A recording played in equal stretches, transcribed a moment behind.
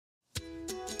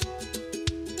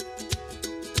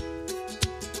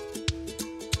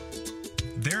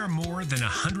There are more than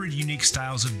 100 unique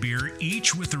styles of beer,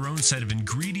 each with their own set of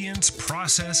ingredients,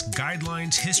 process,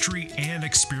 guidelines, history, and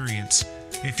experience.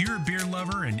 If you're a beer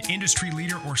lover, an industry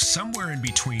leader, or somewhere in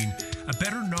between, a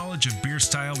better knowledge of beer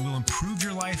style will improve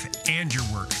your life and your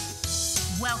work.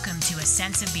 Welcome to A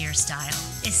Sense of Beer Style,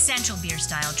 essential beer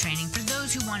style training for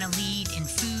those who want to lead in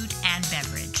food and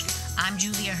beverage. I'm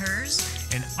Julia Herz.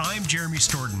 And I'm Jeremy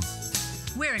Storton.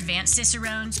 We're advanced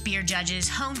Cicerones, beer judges,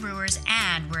 home brewers,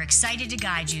 and we're excited to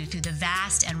guide you through the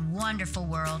vast and wonderful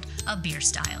world of beer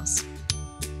styles.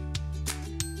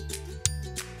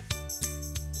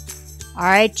 All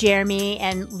right, Jeremy,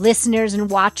 and listeners and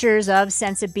watchers of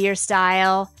Sense of Beer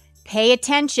Style, pay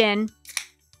attention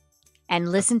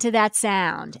and listen to that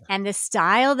sound. And the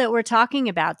style that we're talking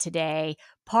about today,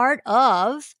 part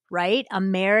of, right,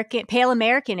 Pale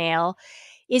American Ale,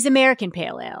 is American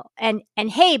Pale Ale. And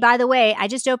hey, by the way, I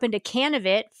just opened a can of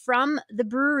it from the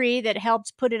brewery that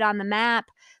helped put it on the map,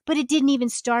 but it didn't even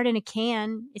start in a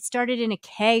can. It started in a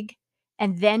keg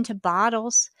and then to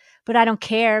bottles. But I don't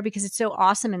care because it's so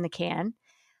awesome in the can.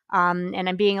 And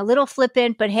I'm being a little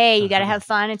flippant, but hey, you got to have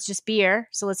fun. It's just beer.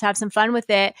 So let's have some fun with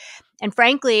it. And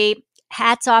frankly,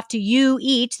 hats off to you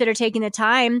each that are taking the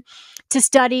time to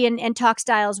study and talk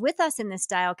styles with us in this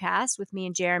Stylecast with me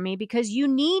and Jeremy, because you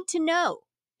need to know,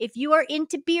 if you are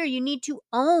into beer, you need to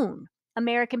own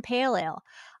American Pale Ale.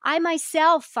 I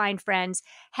myself, fine friends,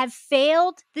 have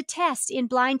failed the test in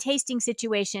blind tasting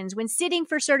situations when sitting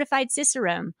for certified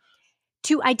Cicerone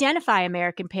to identify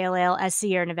American Pale Ale as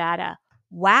Sierra Nevada.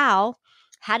 Wow.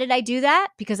 How did I do that?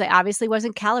 Because I obviously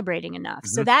wasn't calibrating enough.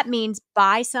 So that means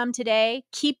buy some today,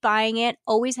 keep buying it,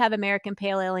 always have American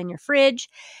Pale Ale in your fridge,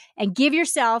 and give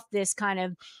yourself this kind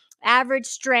of average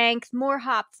strength, more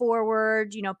hop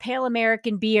forward, pale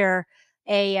American beer,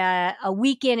 a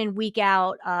week in and week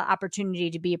out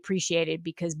opportunity to be appreciated,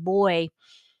 because boy,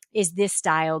 is this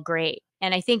style great.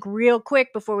 And I think real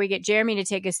quick before we get Jeremy to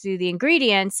take us through the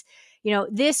ingredients,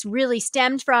 this really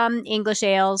stemmed from English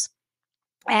ales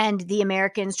and the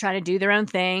Americans trying to do their own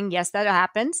thing. Yes, that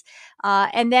happens.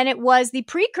 And then it was the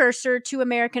precursor to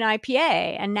American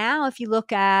IPA. And now if you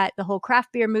look at the whole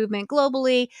craft beer movement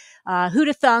globally, who'd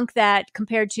have thunk that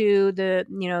compared to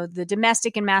the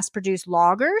domestic and mass-produced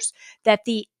lagers, that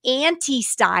the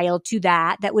anti-style to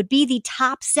that would be the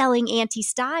top-selling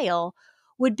anti-style,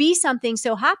 would be something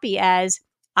so hoppy as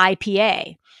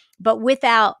IPA. But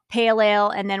without pale ale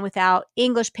and then without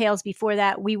English pales before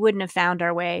that, we wouldn't have found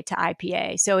our way to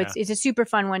IPA. So it's a super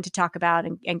fun one to talk about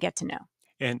and get to know.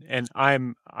 And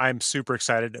I'm super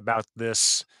excited about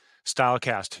this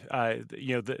Stylecast.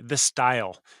 This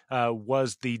style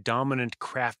was the dominant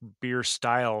craft beer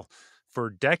style for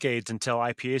decades until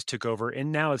IPAs took over,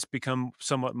 and now it's become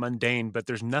somewhat mundane. But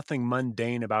there's nothing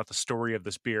mundane about the story of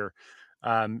this beer.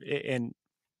 And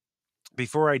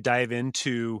before I dive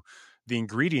into the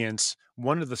ingredients,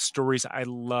 one of the stories I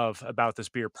love about this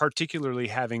beer, particularly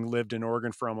having lived in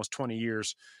Oregon for almost 20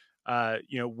 years,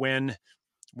 when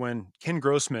Ken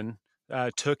Grossman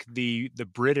took the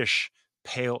British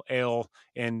pale ale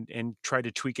and tried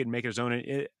to tweak it and make it his own,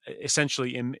 and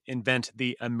essentially invent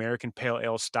the American pale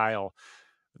ale style.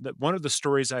 One of the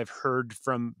stories I've heard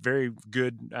from very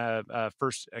good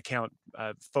first account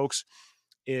folks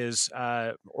is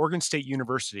Oregon State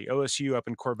University, OSU up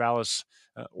in Corvallis,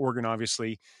 Oregon,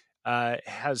 obviously,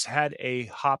 has had a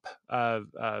hop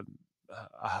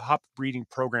breeding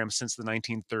program since the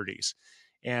 1930s.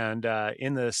 And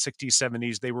in the 60s,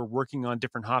 70s, they were working on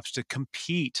different hops to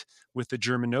compete with the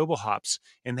German noble hops.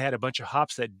 And they had a bunch of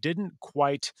hops that didn't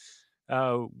quite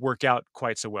work out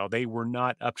quite so well. They were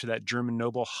not up to that German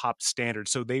noble hop standard.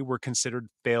 So they were considered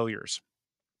failures.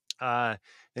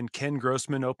 Then Ken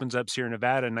Grossman opens up Sierra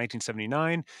Nevada in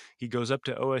 1979. He goes up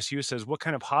to OSU, says, "What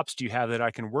kind of hops do you have that I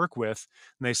can work with?"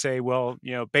 And they say, "Well,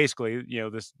 basically,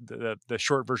 the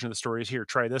short version of the story is here.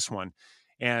 Try this one."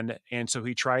 And so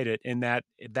he tried it, and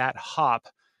that hop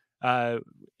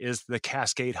is the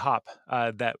Cascade hop.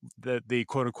 That the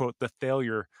quote unquote the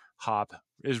failure hop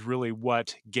is really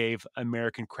what gave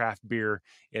American craft beer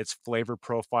its flavor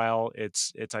profile,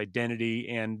 its identity,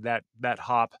 and that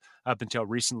hop up until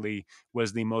recently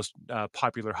was the most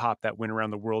popular hop that went around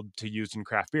the world to use in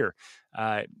craft beer.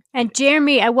 And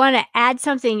Jeremy, I want to add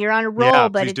something. You're on a roll,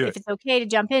 but if it's okay to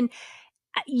jump in,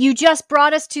 you just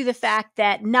brought us to the fact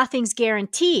that nothing's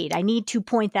guaranteed. I need to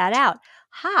point that out.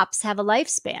 Hops have a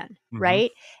lifespan,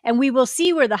 right? And we will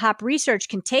see where the hop research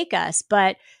can take us.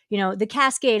 But, the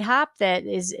Cascade hop that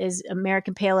is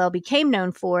American Pale Ale became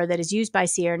known for, that is used by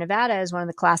Sierra Nevada, is one of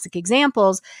the classic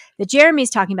examples that Jeremy's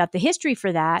talking about. The history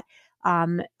for that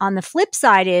On the flip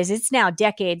side is it's now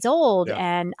decades old, Yeah.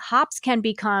 and hops can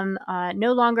become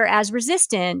no longer as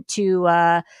resistant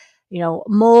to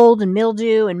mold and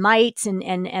mildew and mites and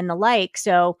the like.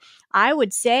 So I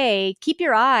would say keep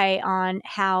your eye on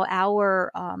how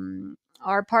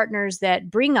our partners that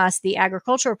bring us the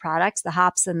agricultural products, the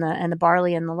hops and the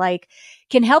barley and the like,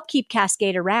 can help keep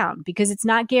Cascade around, because it's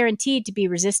not guaranteed to be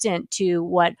resistant to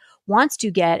what wants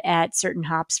to get at certain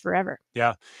hops forever.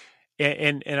 Yeah.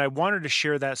 And I wanted to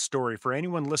share that story for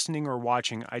anyone listening or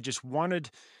watching.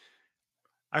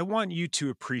 I want you to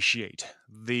appreciate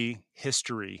the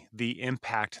history, the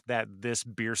impact that this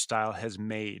beer style has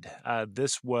made.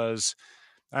 This was,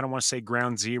 I don't want to say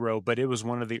ground zero, but it was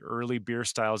one of the early beer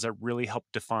styles that really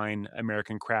helped define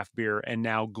American craft beer and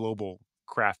now global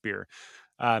craft beer.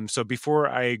 So before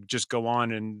I just go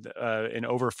on and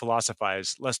over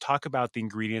philosophize, let's talk about the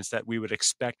ingredients that we would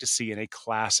expect to see in a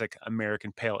classic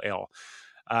American pale ale.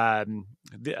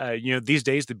 These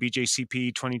days, the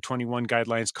BJCP 2021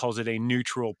 guidelines calls it a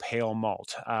neutral pale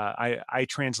malt. I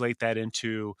translate that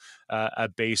into a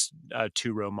base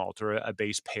two-row malt or a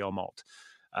base pale malt.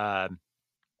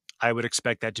 I would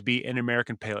expect that to be an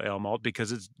American pale ale malt,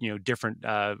 because it's different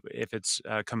if it's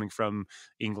coming from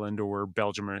England or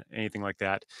Belgium or anything like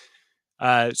that.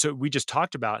 So we just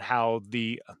talked about how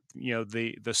the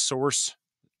source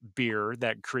beer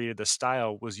that created the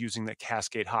style was using the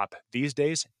Cascade hop. These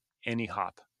days, any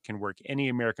hop can work, any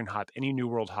American hop, any New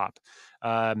World hop.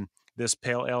 This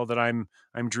pale ale that I'm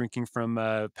drinking from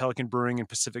Pelican Brewing in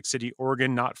Pacific City,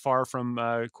 Oregon, not far from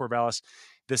Corvallis.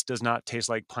 This does not taste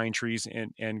like pine trees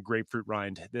and grapefruit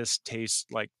rind. This tastes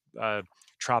like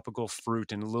tropical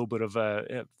fruit and a little bit of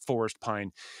forest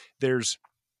pine. There's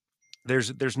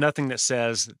nothing that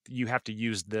says you have to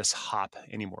use this hop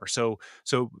anymore. So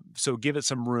give it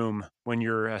some room when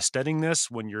you're studying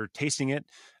this, when you're tasting it,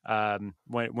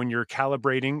 when you're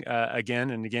calibrating again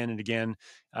and again and again.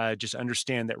 Just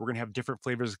understand that we're going to have different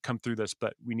flavors that come through this,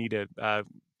 but we need to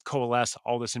coalesce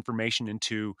all this information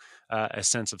into a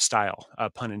sense of style,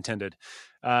 pun intended.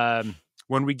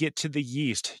 When we get to the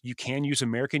yeast, you can use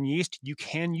American yeast. You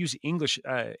can use English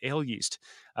ale yeast.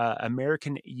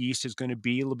 American yeast is going to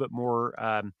be a little bit more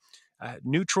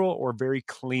neutral or very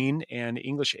clean, and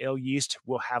English ale yeast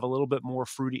will have a little bit more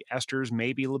fruity esters,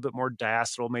 maybe a little bit more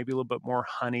diacetyl, maybe a little bit more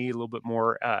honey, a little bit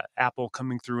more apple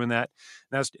coming through in that.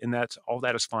 That's all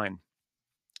that is fine.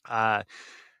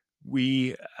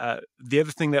 The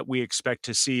other thing that we expect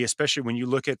to see, especially when you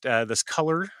look at this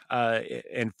color,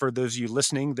 and for those of you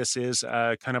listening, this is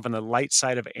kind of on the light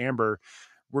side of amber.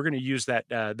 We're going to use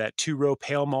that two-row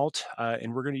pale malt,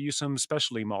 and we're going to use some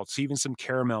specialty malts, even some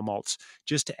caramel malts,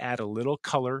 just to add a little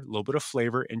color, a little bit of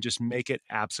flavor, and just make it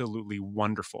absolutely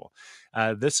wonderful.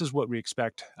 This is what we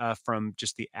expect from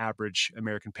just the average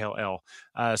American pale ale.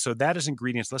 So that is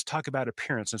ingredients. Let's talk about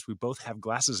appearance, since we both have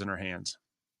glasses in our hands.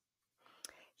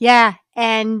 Yeah,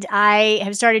 and I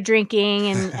have started drinking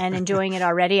and enjoying it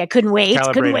already. I couldn't wait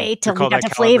till we got to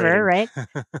flavor, right?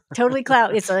 Totally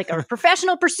It's like a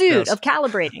professional pursuit of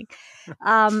calibrating.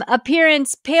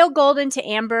 Appearance, pale golden to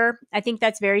amber. I think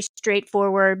that's very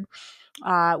straightforward.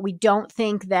 We don't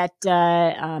think that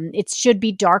it should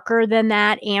be darker than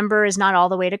that. Amber is not all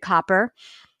the way to copper.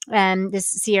 And this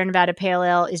Sierra Nevada Pale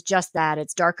Ale is just that.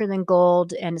 It's darker than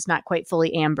gold, and it's not quite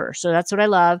fully amber. So that's what I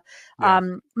love. Yeah.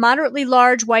 Moderately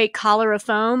large white collar of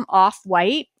foam,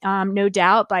 off-white, no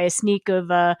doubt, by a sneak of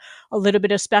a little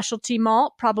bit of specialty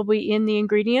malt, probably in the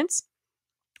ingredients.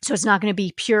 So it's not going to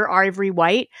be pure ivory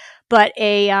white, but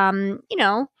a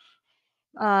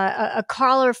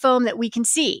collar of foam that we can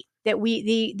see,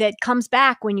 that comes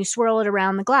back when you swirl it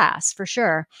around the glass, for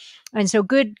sure. And so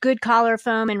good collar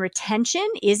foam and retention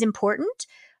is important.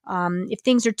 If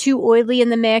things are too oily in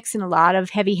the mix, and a lot of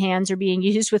heavy hands are being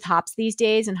used with hops these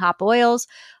days and hop oils,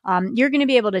 you're going to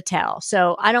be able to tell.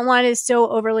 So I don't want it so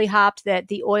overly hopped that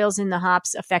the oils in the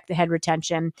hops affect the head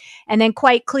retention. And then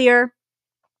quite clear.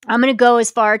 I'm going to go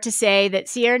as far to say that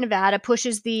Sierra Nevada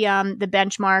pushes the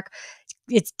benchmark.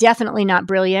 It's definitely not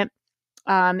brilliant.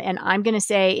 And I'm going to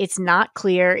say it's not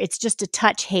clear. It's just a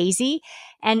touch hazy.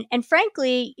 And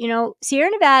frankly,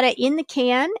 Sierra Nevada in the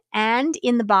can and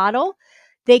in the bottle,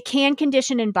 they can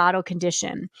condition and bottle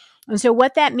condition. And so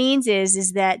what that means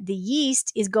is that the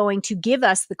yeast is going to give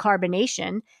us the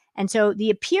carbonation. And so the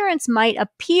appearance might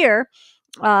appear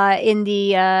in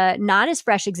the not as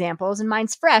fresh examples, and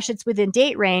mine's fresh, it's within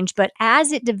date range, but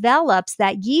as it develops,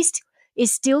 that yeast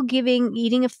is still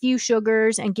eating a few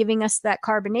sugars and giving us that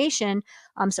carbonation.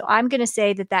 So I'm going to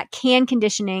say that can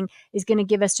conditioning is going to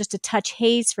give us just a touch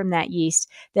haze from that yeast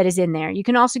that is in there. You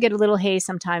can also get a little haze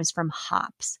sometimes from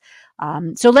hops.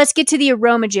 So let's get to the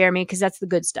aroma, Jeremy, because that's the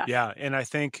good stuff. Yeah, and I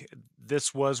think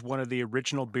this was one of the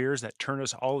original beers that turned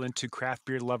us all into craft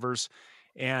beer lovers.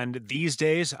 And these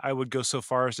days, I would go so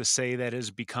far as to say that it has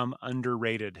become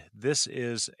underrated. This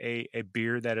is a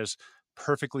beer that is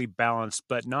perfectly balanced,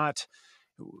 but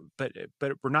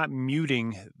we're not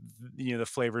muting, the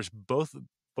flavors. Both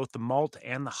the malt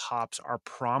and the hops are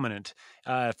prominent.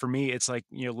 For me, it's like,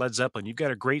 Led Zeppelin. You've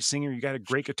got a great singer, you got a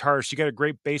great guitarist, you got a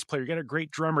great bass player, you got a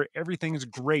great drummer. Everything is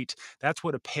great. That's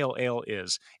what a pale ale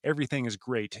is. Everything is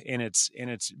great,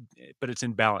 but it's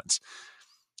in balance.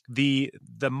 The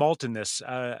malt in this,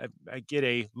 I get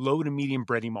a low to medium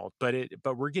bready malt,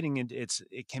 but we're getting into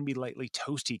it can be lightly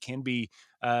toasty, can be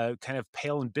kind of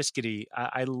pale and biscuity.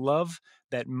 I love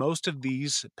that most of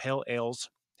these pale ales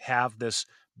have this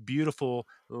beautiful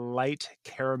light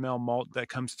caramel malt that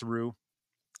comes through.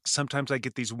 Sometimes I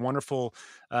get these wonderful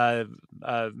esters.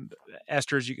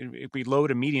 It be low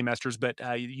to medium esters, but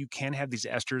you can have these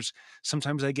esters.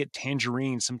 Sometimes I get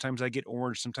tangerine. Sometimes I get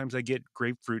orange. Sometimes I get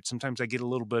grapefruit. Sometimes I get a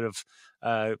little bit of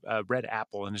red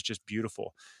apple, and it's just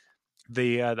beautiful.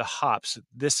 The hops.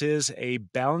 This is a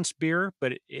balanced beer,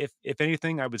 but if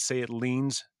anything, I would say it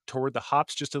leans toward the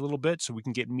hops just a little bit, so we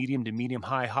can get medium to medium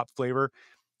high hop flavor.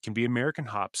 Can be American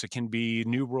hops. It can be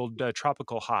New World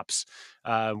tropical hops.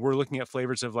 We're looking at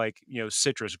flavors of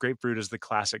citrus. Grapefruit is the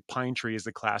classic. Pine tree is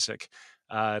the classic.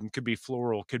 Could be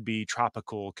floral, could be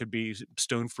tropical, could be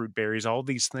stone fruit berries. All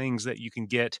these things that you can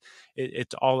get.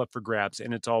 It's all up for grabs,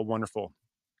 and it's all wonderful.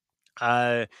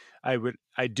 I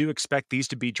do expect these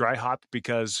to be dry hopped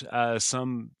because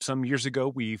some years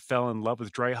ago we fell in love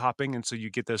with dry hopping, and so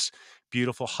you get this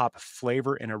beautiful hop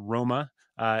flavor and aroma.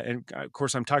 And of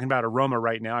course, I'm talking about aroma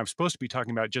right now. I'm supposed to be talking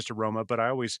about just aroma, but I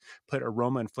always put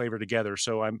aroma and flavor together.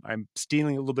 So I'm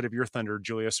stealing a little bit of your thunder,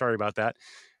 Julia. Sorry about that.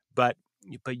 But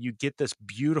you get this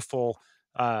beautiful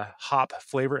hop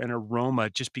flavor and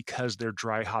aroma just because they're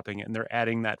dry hopping it and they're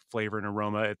adding that flavor and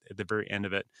aroma at the very end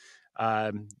of it.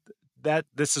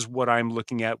 This is what I'm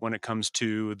looking at when it comes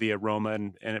to the aroma,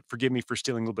 and forgive me for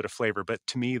stealing a little bit of flavor, but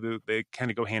to me, they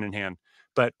kind of go hand in hand.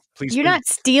 But please, you're not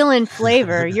stealing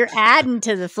flavor; you're adding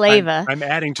to the flavor. I'm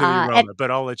adding to the aroma, but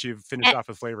I'll let you finish off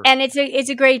with flavor. And it's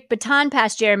a great baton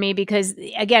pass, Jeremy, because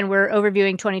again, we're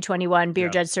overviewing 2021 Beer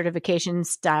Judge Certification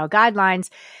Style Guidelines,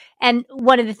 and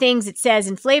one of the things it says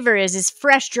in flavor is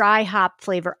fresh dry hop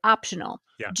flavor optional.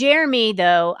 Yeah. Jeremy,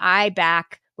 though, I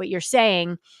back what you're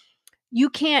saying. You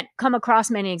can't come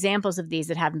across many examples of these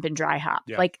that haven't been dry hopped.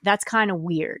 Yeah. Like, that's kind of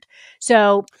weird.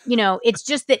 So, it's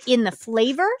just that in the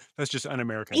flavor, that's just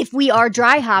un-American. If we are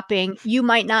dry hopping, you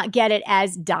might not get it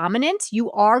as dominant. You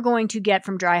are going to get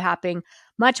from dry hopping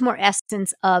much more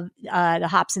essence of the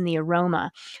hops and the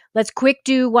aroma. Let's quick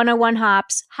do 101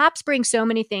 hops. Hops bring so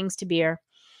many things to beer.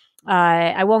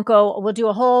 I won't go, we'll do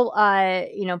a whole,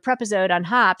 prepisode on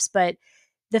hops, but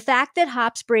the fact that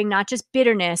hops bring not just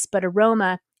bitterness, but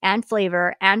aroma and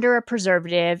flavor and are a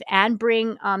preservative and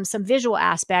bring some visual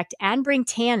aspect and bring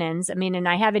tannins. I mean, and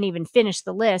I haven't even finished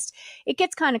the list. It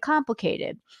gets kind of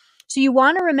complicated. So you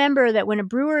want to remember that when a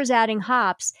brewer is adding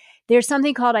hops, there's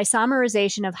something called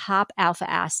isomerization of hop alpha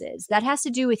acids. That has to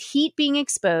do with heat being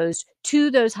exposed to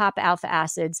those hop alpha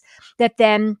acids that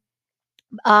then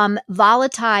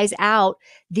volatilize out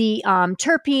the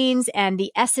terpenes and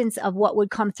the essence of what would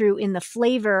come through in the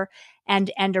flavor and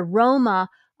aroma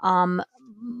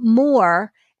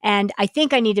more. And I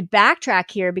think I need to backtrack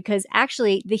here because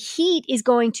actually the heat is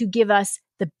going to give us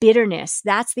the bitterness.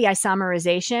 That's the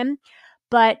isomerization.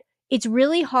 But it's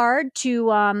really hard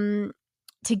to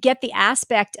get the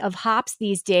aspect of hops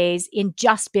these days in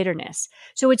just bitterness.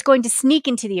 So it's going to sneak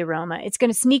into the aroma. It's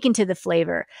going to sneak into the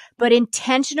flavor. But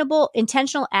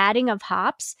intentional adding of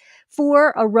hops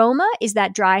for aroma is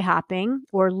that dry hopping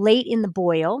or late in the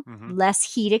boil,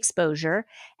 less heat exposure.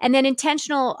 And then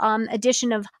intentional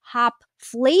addition of hop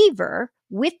flavor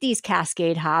with these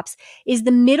cascade hops is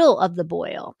the middle of the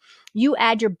boil. You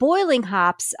add your boiling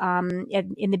hops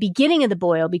in the beginning of the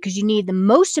boil because you need the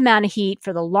most amount of heat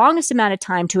for the longest amount of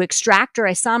time to extract or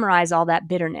isomerize all that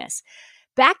bitterness.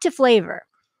 Back to flavor.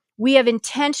 We have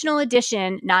intentional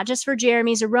addition, not just for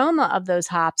Jeremy's aroma of those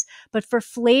hops, but for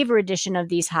flavor addition of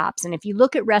these hops. And if you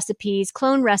look at recipes,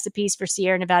 clone recipes for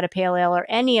Sierra Nevada Pale Ale or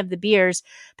any of the beers,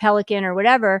 Pelican or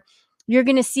whatever, you're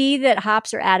going to see that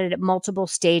hops are added at multiple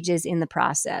stages in the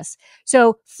process.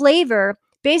 So flavor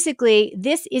basically,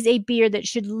 this is a beer that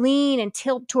should lean and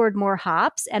tilt toward more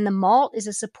hops, and the malt is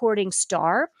a supporting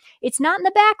star. It's not in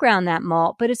the background, that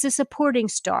malt, but it's a supporting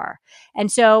star.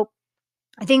 And so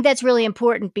I think that's really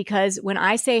important because when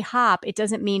I say hop, it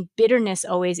doesn't mean bitterness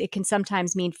always. It can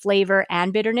sometimes mean flavor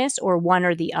and bitterness, or one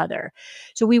or the other.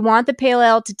 So we want the pale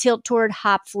ale to tilt toward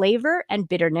hop flavor and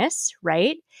bitterness,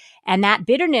 right? And that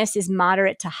bitterness is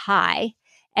moderate to high.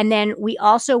 And then we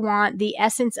also want the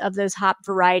essence of those hop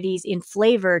varieties in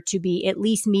flavor to be at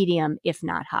least medium, if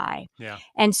not high. Yeah.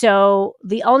 And so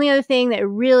the only other thing that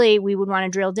really we would want to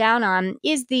drill down on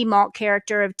is the malt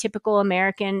character of typical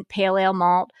American pale ale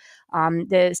malt.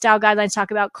 The style guidelines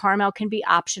talk about caramel can be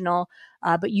optional,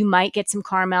 but you might get some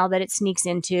caramel that it sneaks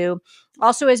into.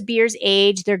 Also, as beers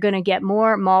age, they're going to get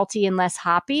more malty and less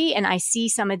hoppy. And I see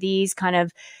some of these kind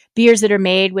of beers that are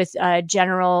made with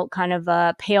general kind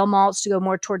of pale malts to go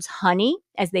more towards honey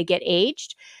as they get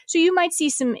aged. So you might see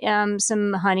some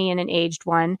honey in an aged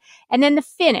one. And then the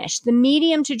finish, the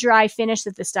medium to dry finish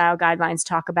that the style guidelines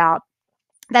talk about.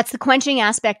 That's the quenching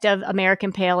aspect of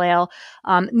American Pale Ale.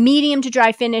 Medium to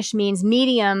dry finish means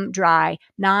medium dry,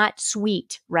 not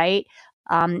sweet, right?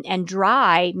 And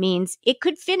dry means it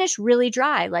could finish really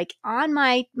dry, like on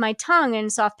my tongue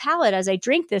and soft palate as I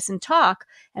drink this and talk,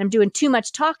 and I'm doing too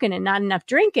much talking and not enough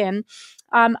drinking.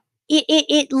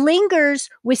 It lingers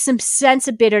with some sense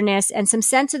of bitterness and some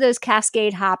sense of those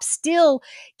Cascade hops still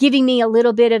giving me a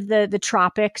little bit of the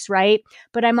tropics, right?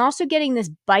 But I'm also getting this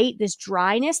bite, this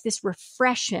dryness, this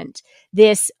refreshment,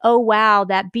 this, oh, wow,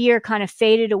 that beer kind of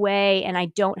faded away and I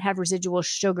don't have residual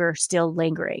sugar still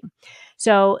lingering.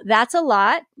 So that's a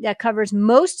lot. That covers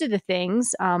most of the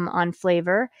things on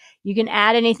flavor. You can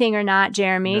add anything or not,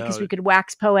 Jeremy, because we could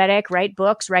wax poetic, write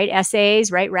books, write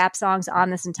essays, write rap songs on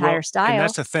this entire style. And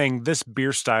that's the thing. This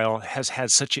beer style has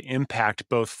had such an impact,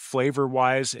 both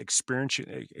flavor-wise,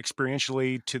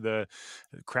 experientially to the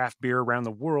craft beer around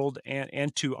the world,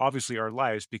 and to obviously our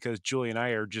lives, because Julie and I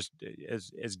are just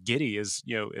as giddy as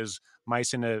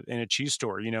mice in a cheese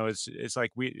store. It's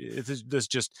like this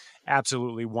just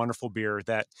absolutely wonderful beer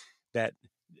that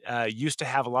used to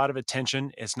have a lot of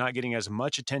attention. It's not getting as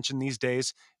much attention these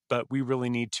days, but we really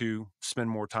need to spend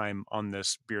more time on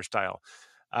this beer style.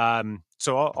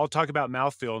 So I'll talk about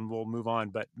mouthfeel and we'll move on.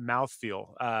 But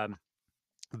mouthfeel,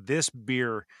 this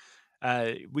beer,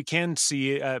 we can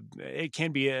see it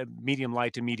can be a medium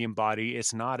light to medium body.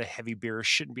 It's not a heavy beer,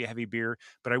 shouldn't be a heavy beer.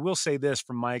 But I will say this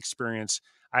from my experience,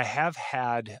 I have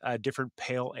had different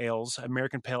pale ales,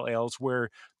 American pale ales, where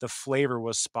the flavor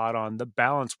was spot on. The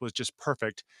balance was just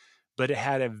perfect, but it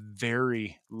had a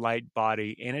very light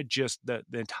body, and it just, the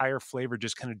entire flavor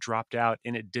just kind of dropped out,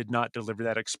 and it did not deliver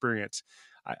that experience.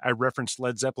 I referenced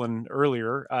Led Zeppelin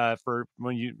earlier. For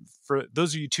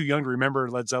those of you too young to remember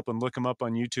Led Zeppelin, look them up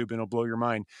on YouTube and it'll blow your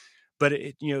mind. But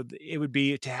it would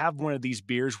be to have one of these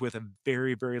beers with a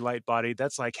very, very light body.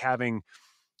 That's like having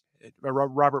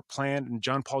Robert Plant and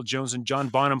John Paul Jones and John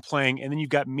Bonham playing, and then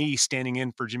you've got me standing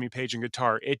in for Jimmy Page and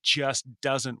guitar. It just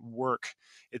doesn't work.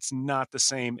 It's not the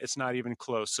same. It's not even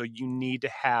close. So you need to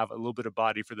have a little bit of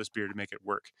body for this beer to make it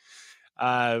work.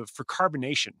 For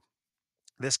carbonation,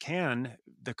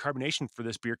 the carbonation for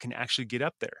this beer can actually get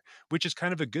up there, which is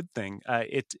kind of a good thing.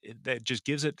 That just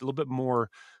gives it a little bit more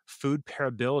food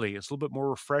pairability. It's a little bit more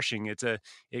refreshing.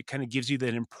 It kind of gives you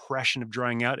that impression of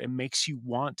drying out. It makes you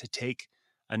want to take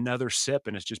another sip,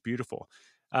 and it's just beautiful.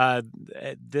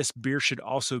 This beer should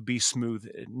also be smooth.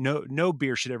 No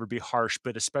beer should ever be harsh,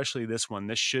 but especially this one.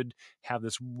 This should have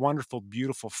this wonderful,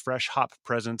 beautiful, fresh hop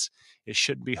presence. It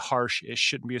shouldn't be harsh. It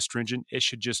shouldn't be astringent. It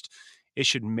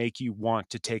should make you want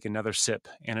to take another sip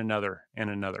and another and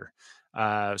another.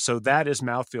 So that is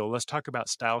mouthfeel. Let's talk about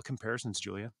style comparisons,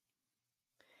 Julia.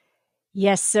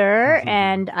 Yes, sir.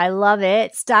 And I love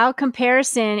it. Style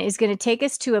comparison is going to take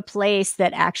us to a place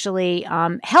that actually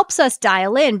helps us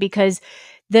dial in, because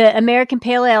the American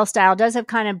Pale Ale style does have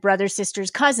kind of brothers,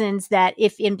 sisters, cousins that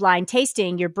if in blind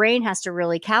tasting, your brain has to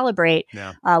really calibrate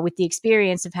with the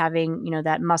experience of having,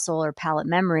 that muscle or palate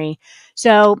memory.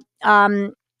 So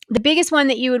the biggest one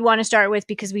that you would want to start with,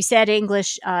 because we said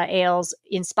English ales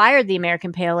inspired the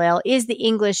American Pale Ale, is the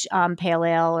English Pale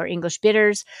Ale or English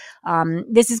bitters.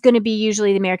 This is going to be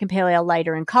usually the American Pale Ale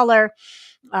lighter in color,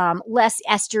 less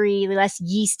estery, less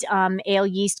yeast, ale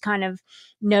yeast kind of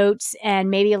notes, and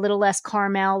maybe a little less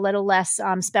caramel, a little less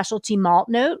specialty malt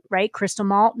note, right? Crystal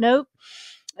malt note.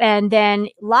 And then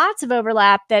lots of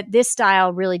overlap that this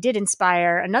style really did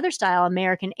inspire another style,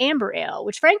 American Amber Ale,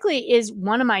 which frankly is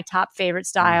one of my top favorite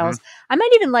styles. I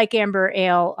might even like Amber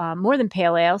Ale more than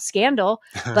Pale Ale, scandal,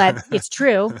 but it's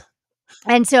true.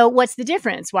 And so what's the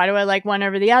difference? Why do I like one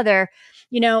over the other?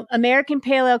 American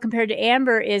Pale Ale compared to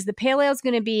amber is the Pale Ale is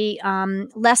going to be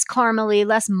less caramely,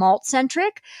 less malt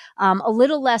centric, a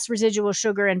little less residual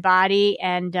sugar and body,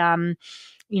 and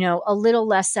a little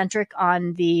less centric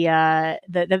on the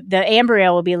amber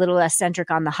ale will be a little less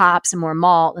centric on the hops and more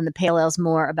malt, and the pale ale's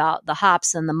more about the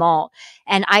hops and the malt.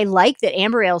 And I like that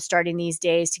amber ale is starting these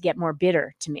days to get more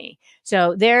bitter to me.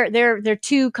 So they're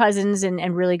two cousins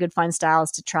and really good fun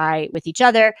styles to try with each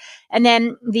other. And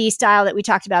then the style that we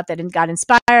talked about that got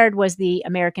inspired was the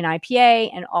American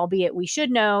IPA. And albeit we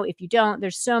should know, if you don't,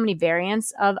 there's so many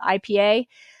variants of IPA.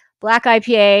 Black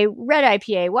IPA, red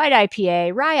IPA, white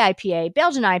IPA, rye IPA,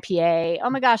 Belgian IPA. Oh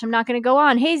my gosh, I'm not going to go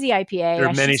on. Hazy IPA. There are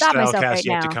I many should stop myself Stylecasts right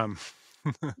yet now. to come.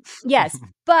 Yes.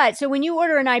 But so when you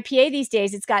order an IPA these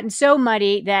days, it's gotten so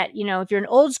muddy that, if you're an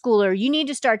old schooler, you need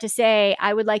to start to say,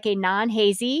 I would like a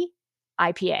non-hazy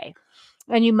IPA.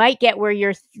 And you might get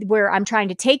where I'm trying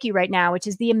to take you right now, which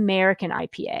is the American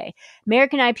IPA.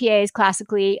 American IPA is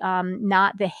classically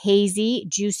not the hazy,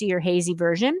 juicy or hazy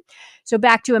version. So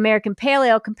back to American Pale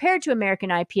Ale compared to American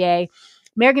IPA.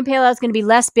 American Pale Ale is going to be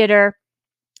less bitter,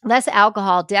 less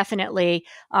alcohol, definitely,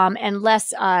 and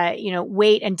less,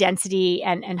 weight and density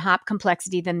and hop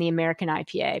complexity than the American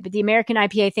IPA. But the American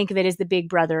IPA, think of it as the big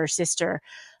brother or sister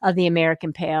of the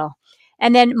American Pale.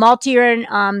 And then maltier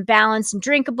and balanced and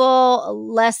drinkable,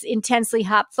 less intensely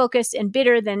hop focused and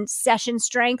bitter than session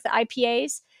strength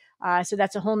IPAs. So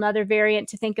that's a whole nother variant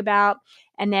to think about.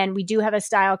 And then we do have a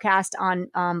Stylecast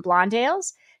on blonde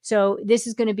ales. So this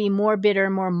is going to be more bitter,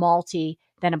 more malty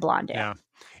than a blonde ale. Yeah.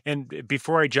 And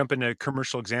before I jump into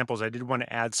commercial examples, I did want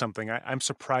to add something. I'm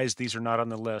surprised these are not on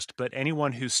the list, but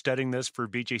anyone who's studying this for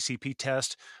BJCP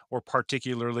test or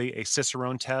particularly a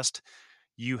Cicerone test,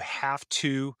 you have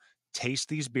to taste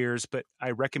these beers, but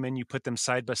I recommend you put them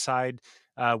side by side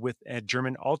with a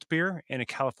German alt beer and a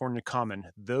California common.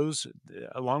 Those,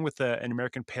 along with an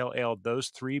American Pale Ale, those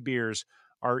three beers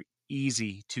are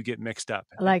easy to get mixed up.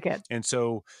 I like it. And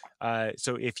so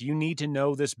if you need to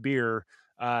know this beer,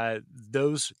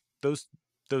 those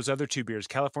other two beers,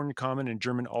 California Common and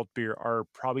German Alt Beer, are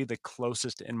probably the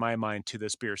closest in my mind to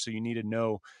this beer. So you need to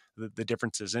know the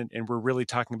differences. And we're really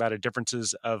talking about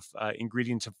differences of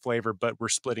ingredients of flavor, but we're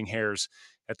splitting hairs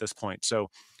at this point. So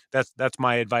that's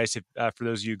my advice for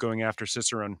those of you going after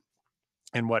Cicerone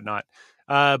and whatnot.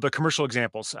 But commercial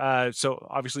examples. So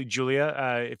obviously,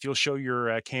 Julia, if you'll show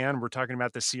your can, we're talking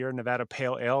about the Sierra Nevada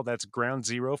Pale Ale. That's ground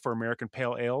zero for American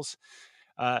Pale Ales.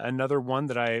 Another one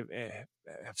that I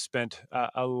have spent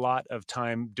a lot of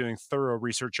time doing thorough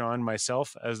research on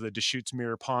myself as the Deschutes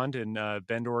Mirror Pond in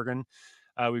Bend, Oregon.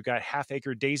 We've got Half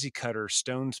Acre Daisy Cutter,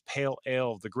 Stone's Pale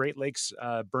Ale, the Great Lakes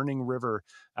Burning River,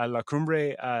 La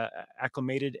Cumbre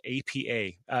Acclimated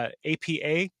APA.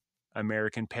 APA,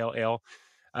 American Pale Ale.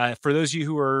 For those of you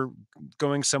who are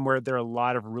going somewhere, there are a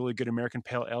lot of really good American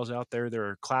Pale Ales out there.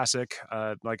 They're classic.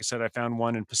 Like I said, I found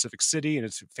one in Pacific City, and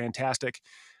it's fantastic.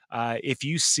 If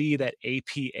you see that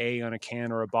APA on a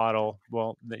can or a bottle,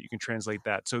 well, that you can translate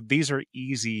that. So these are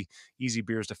easy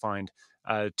beers to find,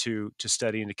 to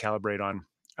study and to calibrate on.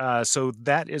 So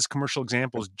that is commercial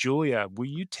examples. Julia, will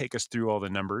you take us through all the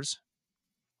numbers?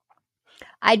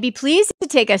 I'd be pleased to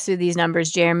take us through these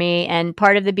numbers, Jeremy. And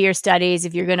part of the beer studies,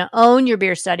 if you're going to own your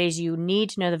beer studies, you need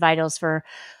to know the vitals for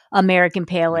American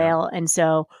Pale Ale. And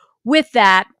so with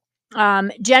that,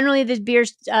 generally the beer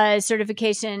judge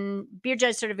certification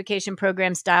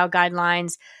program style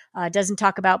guidelines doesn't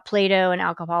talk about Plato and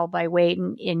alcohol by weight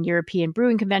in European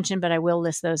Brewing Convention, but I will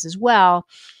list those as well.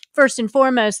 First and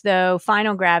foremost, though,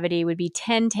 final gravity would be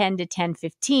 1010 to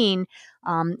 1015,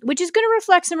 which is going to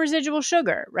reflect some residual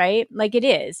sugar, right? Like it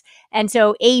is. And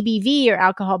so ABV, or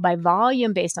alcohol by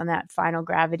volume, based on that final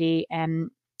gravity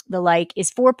and the like,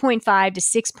 is 4.5 to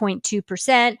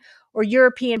 6.2%, or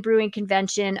European Brewing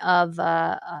Convention of,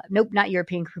 not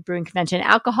European Brewing Convention,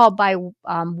 alcohol by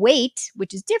weight,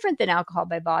 which is different than alcohol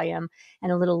by volume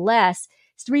and a little less,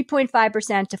 is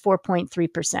 3.5% to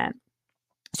 4.3%.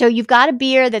 So you've got a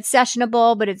beer that's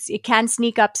sessionable, but it can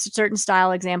sneak up certain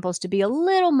style examples to be a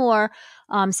little more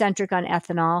centric on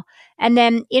ethanol. And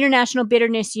then international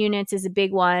bitterness units is a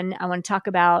big one. I want to talk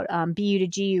about BU to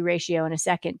GU ratio in a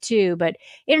second too, but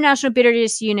international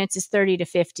bitterness units is 30 to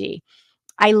 50.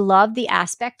 I love the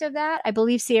aspect of that. I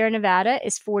believe Sierra Nevada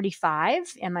is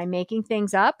 45. Am I making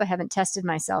things up? I haven't tested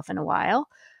myself in a while.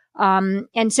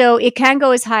 And so it can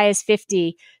go as high as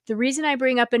 50. The reason I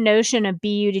bring up a notion of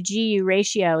BU to GU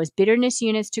ratio is bitterness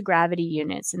units to gravity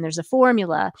units. And there's a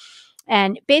formula.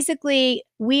 And basically,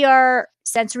 we are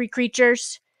sensory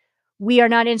creatures. We are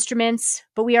not instruments,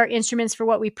 but we are instruments for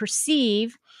what we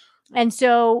perceive. And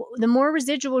so the more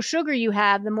residual sugar you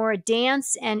have, the more a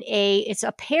dance and it's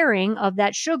a pairing of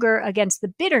that sugar against the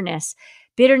bitterness.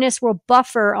 Bitterness will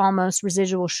buffer almost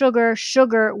residual sugar.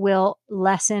 Sugar will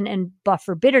lessen and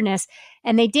buffer bitterness,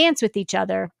 and they dance with each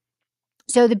other.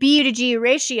 So the BU to GU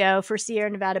ratio for Sierra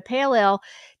Nevada Pale Ale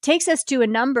takes us to a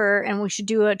number, and we should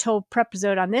do a total prep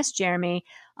episode on this, Jeremy,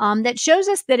 that shows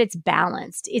us that it's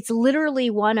balanced. It's literally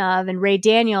one of, and Ray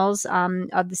Daniels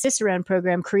of the Cicerone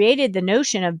program created the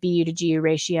notion of BU to GU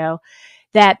ratio,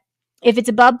 that if it's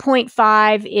above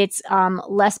 0.5, it's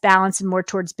less balanced and more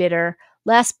towards bitter.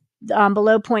 Less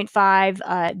below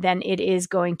 0.5, then it is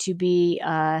going to be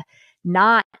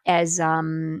not as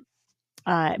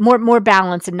more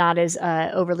balanced and not as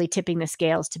overly tipping the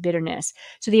scales to bitterness.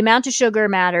 So the amount of sugar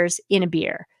matters in a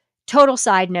beer. Total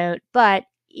side note, but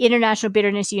International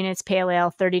Bitterness Units Pale Ale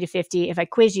 30 to 50. If I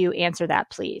quiz you, answer that,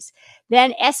 please.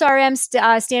 Then SRM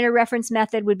standard reference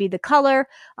method would be the color.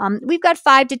 We've got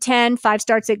 5 to 10. 5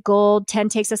 starts at gold. 10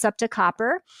 takes us up to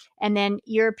copper. And then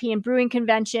European Brewing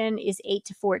Convention is 8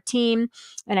 to 14.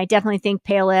 And I definitely think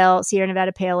Pale Ale, Sierra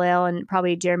Nevada Pale Ale, and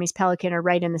probably Jeremy's Pelican are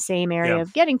right in the same area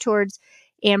of getting towards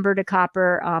amber to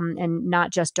copper and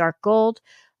not just dark gold.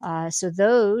 So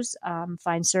those,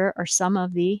 fine sir, are some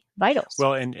of the vitals.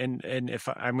 Well, and if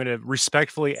I'm going to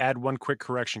respectfully add one quick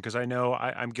correction, because I know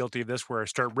I'm guilty of this, where I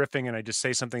start riffing and I just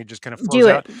say something, it just kind of flows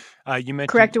out. You mentioned,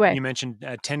 correct away. You mentioned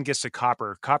 10 gets to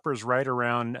copper. Copper is right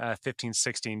around 15,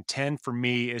 16. 10 for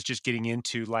me is just getting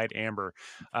into light amber.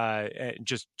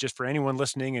 Just for anyone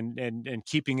listening and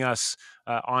keeping us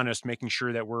honest, making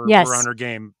sure that we're on our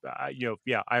game.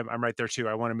 I'm right there too.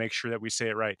 I want to make sure that we say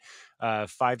it right.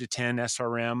 5 to 10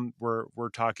 SRM, we're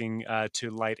talking to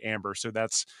light amber. So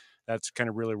that's kind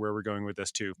of really where we're going with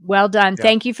this too. Well done. Yeah.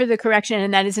 Thank you for the correction.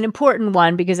 And that is an important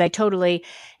one, because I totally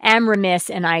am remiss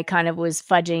and I kind of was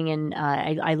fudging, and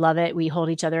I love it. We hold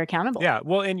each other accountable. Yeah.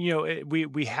 Well, and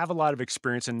we have a lot of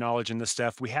experience and knowledge in this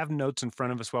stuff. We have notes in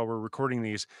front of us while we're recording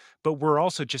these, but we're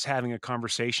also just having a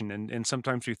conversation. And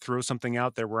sometimes we throw something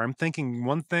out there where I'm thinking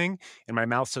one thing and my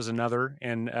mouth says another.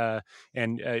 And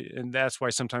that's why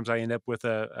sometimes I end up with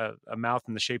a mouth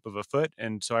in the shape of a foot.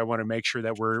 And so I want to make sure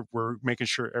that we're making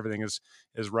sure everything is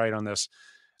right on this.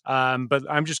 But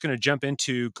I'm just going to jump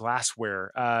into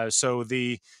glassware. So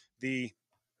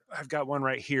I've got one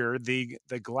right here. The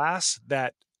glass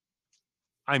that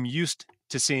I'm used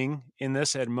to seeing in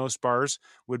this at most bars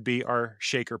would be our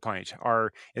shaker pint.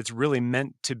 It's really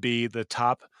meant to be the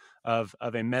top of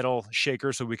a metal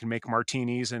shaker, so we can make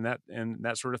martinis and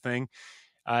that sort of thing.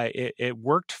 It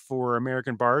worked for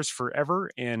American bars forever,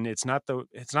 and it's not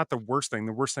the worst thing.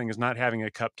 The worst thing is not having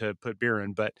a cup to put beer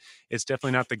in, but it's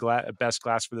definitely not the best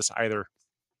glass for this either.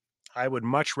 I would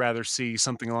much rather see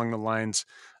something along the lines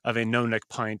of a no-neck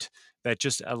pint that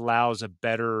just allows a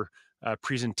better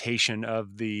presentation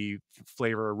of the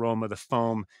flavor, aroma, the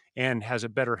foam, and has a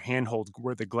better handhold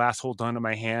where the glass holds onto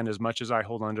my hand as much as I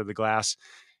hold onto the glass.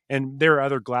 And there are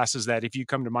other glasses that if you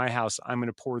come to my house, I'm going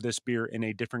to pour this beer in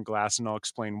a different glass, and I'll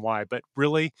explain why. But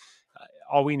really,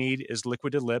 all we need is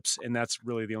liquid lips, and that's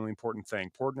really the only important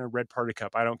thing. Pour it in a red party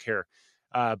cup. I don't care.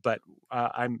 But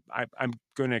I'm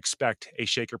going to expect a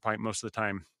shaker pint most of the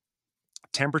time.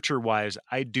 Temperature-wise,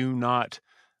 I do not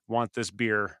want this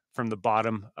beer from the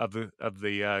bottom of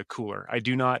the cooler. I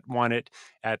do not want it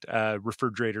at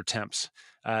refrigerator temps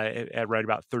at right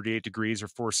about 38 degrees or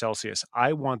 4 Celsius.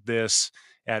 I want this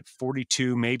at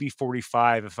 42, maybe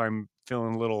 45 if I'm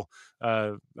feeling a little,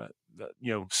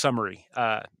 summery.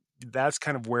 That's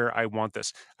kind of where I want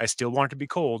this. I still want it to be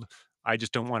cold. I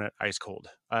just don't want it ice cold.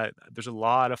 There's a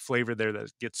lot of flavor there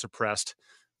that gets suppressed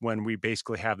when we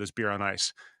basically have this beer on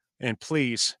ice. And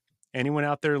please, anyone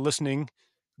out there listening,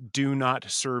 do not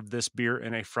serve this beer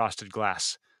in a frosted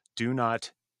glass. Do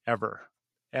not ever.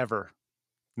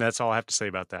 That's all I have to say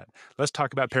about that. Let's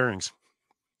talk about pairings.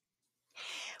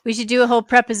 We should do a whole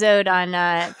prep episode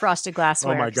on frosted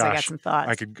glassware. Oh my gosh. I got some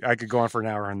thoughts. I could go on for an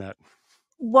hour on that.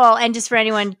 Well, and just for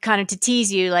anyone kind of to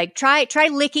tease you, like try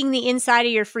licking the inside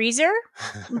of your freezer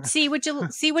and see what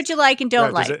you like and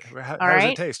don't like. How does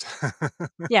it taste?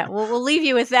 Yeah, we'll leave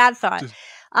you with that thought.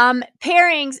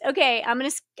 Pairings. Okay, I'm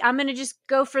gonna just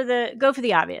go for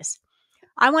the obvious.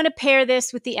 I want to pair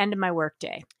this with the end of my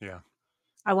workday. Yeah.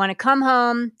 I want to come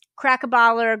home, crack a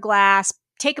bottle or a glass,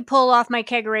 take a pull off my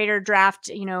kegerator draft,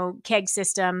 keg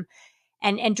system,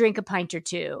 and drink a pint or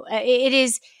two.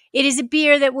 It is a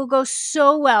beer that will go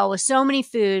so well with so many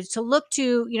foods, to look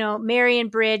to, marry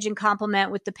and bridge and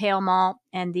complement with the pale malt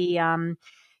and the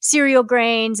cereal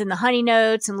grains and the honey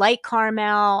notes and light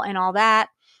caramel and all that,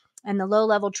 and the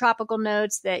low-level tropical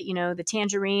notes that, the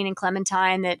tangerine and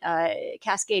clementine that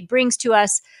Cascade brings to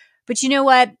us. But you know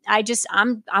what?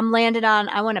 I'm landed on,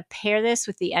 I want to pair this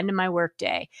with the end of my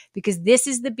workday, because this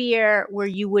is the beer where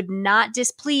you would not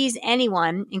displease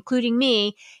anyone, including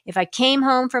me, if I came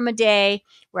home from a day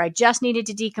where I just needed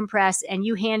to decompress and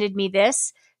you handed me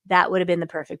this. That would have been the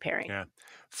perfect pairing. Yeah.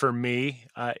 For me,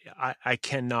 I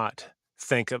cannot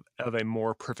think of a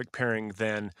more perfect pairing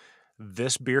than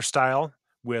this beer style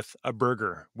with a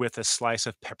burger with a slice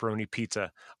of pepperoni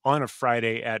pizza on a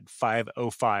Friday at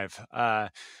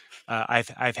 5:05.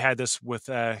 I've had this with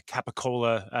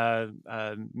capicola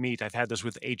meat. I've had this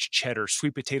with H cheddar,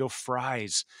 sweet potato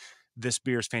fries. This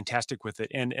beer is fantastic with it,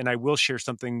 and I will share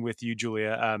something with you,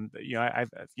 Julia.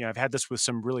 I've had this with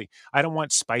some really. I don't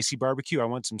want spicy barbecue. I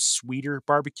want some sweeter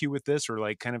barbecue with this, or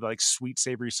like kind of like sweet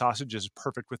savory sausage is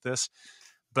perfect with this.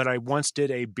 But I once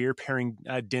did a beer pairing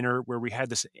dinner where we had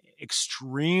this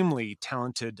extremely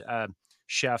talented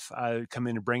chef come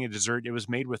in and bring a dessert. It was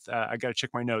made with, I got to check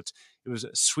my notes. It was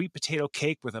a sweet potato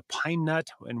cake with a pine nut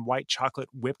and white chocolate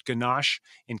whipped ganache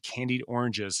and candied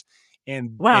oranges.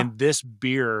 And this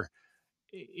beer,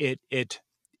 it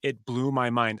blew my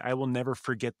mind. I will never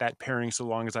forget that pairing so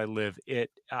long as I live.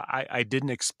 I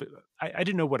didn't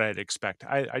know what I'd expect.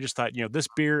 I just thought, this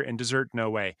beer and dessert, no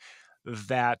way.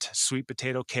 That sweet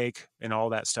potato cake and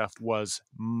all that stuff was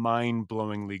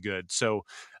mind-blowingly good. So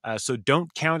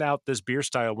don't count out this beer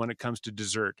style when it comes to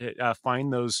dessert.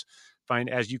 Find,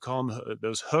 as you call them,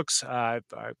 those hooks. I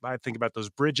think about those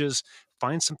bridges.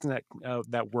 Find something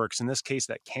that works. In this case,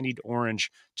 that candied orange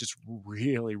just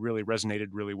really, really resonated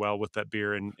really well with that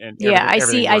beer. And yeah,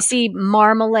 I see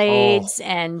marmalades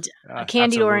and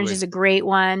candied orange is a great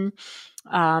one.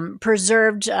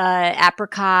 Preserved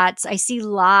apricots. I see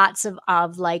lots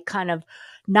of like kind of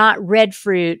not red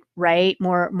fruit, right?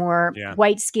 More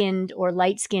white skinned or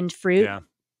light skinned fruit. Yeah.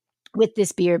 With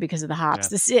this beer because of the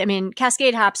hops. Yeah.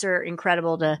 Cascade hops are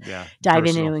incredible to dive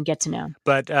into and get to know.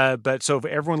 But so for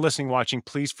everyone listening, watching,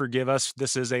 please forgive us.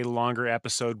 This is a longer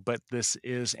episode, but this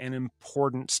is an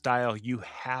important style. You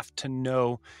have to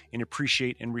know and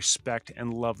appreciate and respect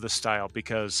and love the style,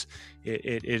 because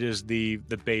it is the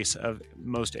base of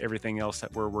most everything else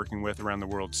that we're working with around the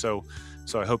world. So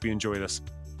I hope you enjoy this.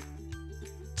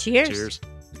 Cheers. Cheers.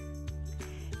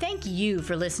 Thank you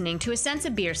for listening to A Sense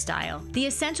of Beer Style, the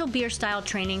essential beer style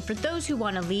training for those who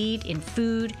want to lead in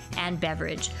food and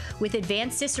beverage. With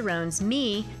advanced Cicerones,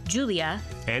 me, Julia,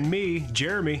 and me,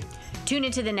 Jeremy. Tune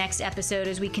into the next episode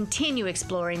as we continue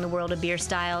exploring the world of beer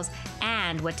styles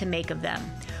and what to make of them.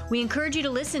 We encourage you to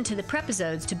listen to the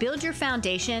prepisodes to build your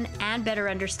foundation and better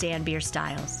understand beer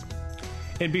styles.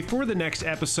 And before the next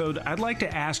episode, I'd like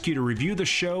to ask you to review the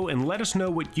show and let us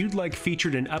know what you'd like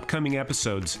featured in upcoming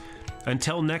episodes.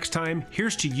 Until next time,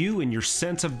 here's to you and your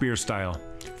sense of beer style.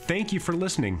 Thank you for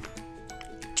listening.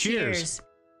 Cheers.